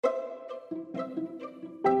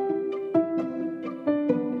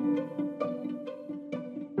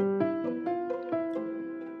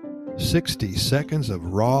"60 seconds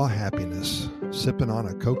of raw happiness, sipping on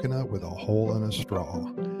a coconut with a hole in a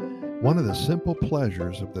straw. One of the simple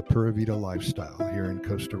pleasures of the Pura Vida lifestyle here in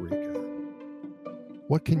Costa Rica.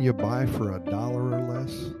 What can you buy for $1 or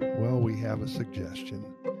less? Well, we have a suggestion.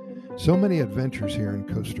 So many adventures here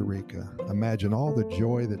in Costa Rica. Imagine all the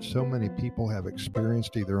joy that so many people have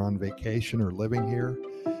experienced either on vacation or living here.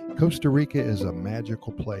 Costa Rica is a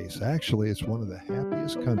magical place. Actually, it's one of the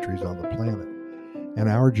happiest countries on the planet. And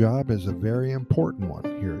our job is a very important one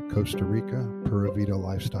here at Costa Rica Pura Vida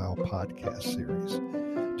Lifestyle Podcast Series,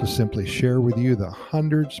 to simply share with you the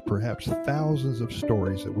hundreds, perhaps thousands of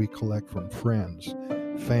stories that we collect from friends,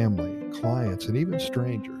 family, clients, and even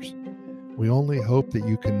strangers. We only hope that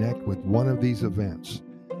you connect with one of these events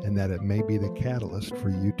and that it may be the catalyst for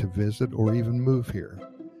you to visit or even move here.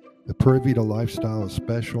 The Pura Vida lifestyle is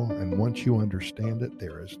special, and once you understand it,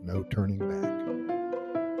 there is no turning back.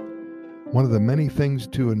 One of the many things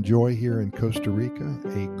to enjoy here in Costa Rica,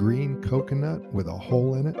 a green coconut with a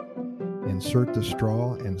hole in it. Insert the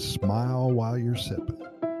straw and smile while you're sipping.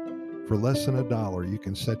 For less than $1, you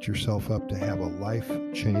can set yourself up to have a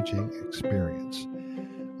life-changing experience.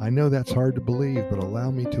 I know that's hard to believe, but allow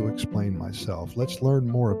me to explain myself. Let's learn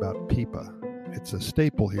more about pipa. It's a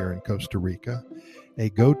staple here in Costa Rica, a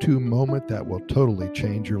go-to moment that will totally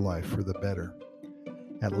change your life for the better.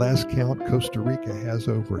 At last count, Costa Rica has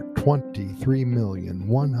over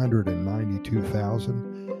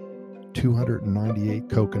 23,192,298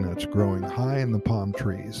 coconuts growing high in the palm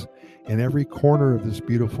trees in every corner of this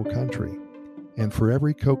beautiful country. And for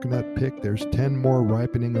every coconut picked, there's 10 more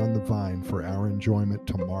ripening on the vine for our enjoyment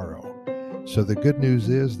tomorrow. So the good news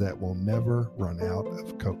is that we'll never run out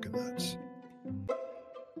of coconuts.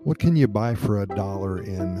 What can you buy for $1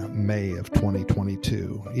 in May of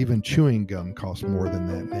 2022? Even chewing gum costs more than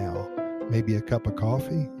that now. Maybe a cup of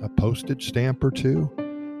coffee, a postage stamp or two,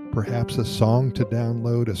 perhaps a song to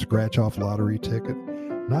download, a scratch-off lottery ticket.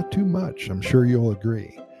 Not too much, I'm sure you'll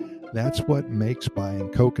agree. That's what makes buying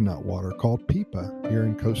coconut water, called pipa, here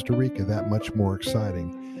in Costa Rica that much more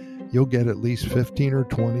exciting. You'll get at least 15 or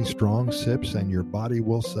 20 strong sips, and your body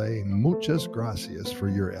will say, "Muchas gracias" for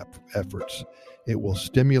your efforts. It will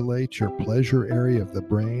stimulate your pleasure area of the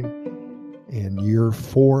brain and your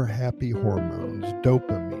 4 happy hormones: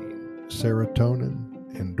 dopamine, serotonin,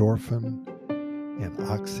 endorphin, and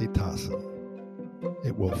oxytocin.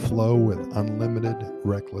 It will flow with unlimited,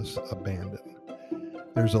 reckless abandon.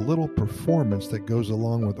 There's a little performance that goes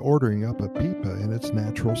along with ordering up a pipa in its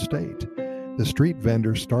natural state. The street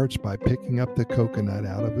vendor starts by picking up the coconut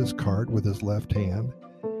out of his cart with his left hand.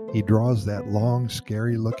 He draws that long,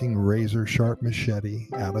 scary-looking razor-sharp machete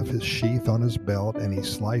out of his sheath on his belt, and he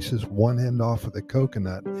slices one end off of the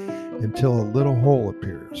coconut until a little hole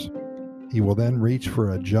appears. He will then reach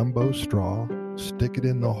for a jumbo straw, stick it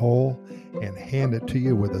in the hole, and hand it to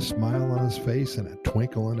you with a smile on his face and a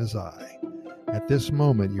twinkle in his eye. At this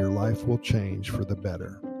moment, your life will change for the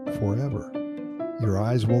better, forever. Your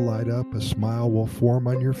eyes will light up, a smile will form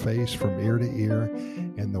on your face from ear to ear,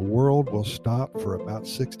 and the world will stop for about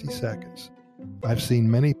 60 seconds. I've seen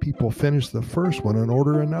many people finish the first one and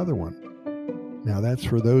order another one. Now that's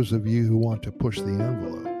for those of you who want to push the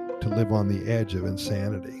envelope, to live on the edge of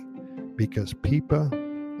insanity, because pipa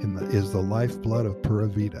is the lifeblood of Pura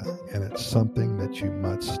Vida, and it's something that you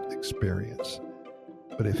must experience.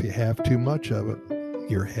 But if you have too much of it,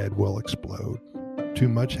 your head will explode. Too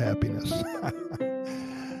much happiness.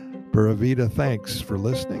 Pura Vida, thanks for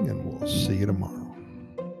listening, and we'll see you tomorrow.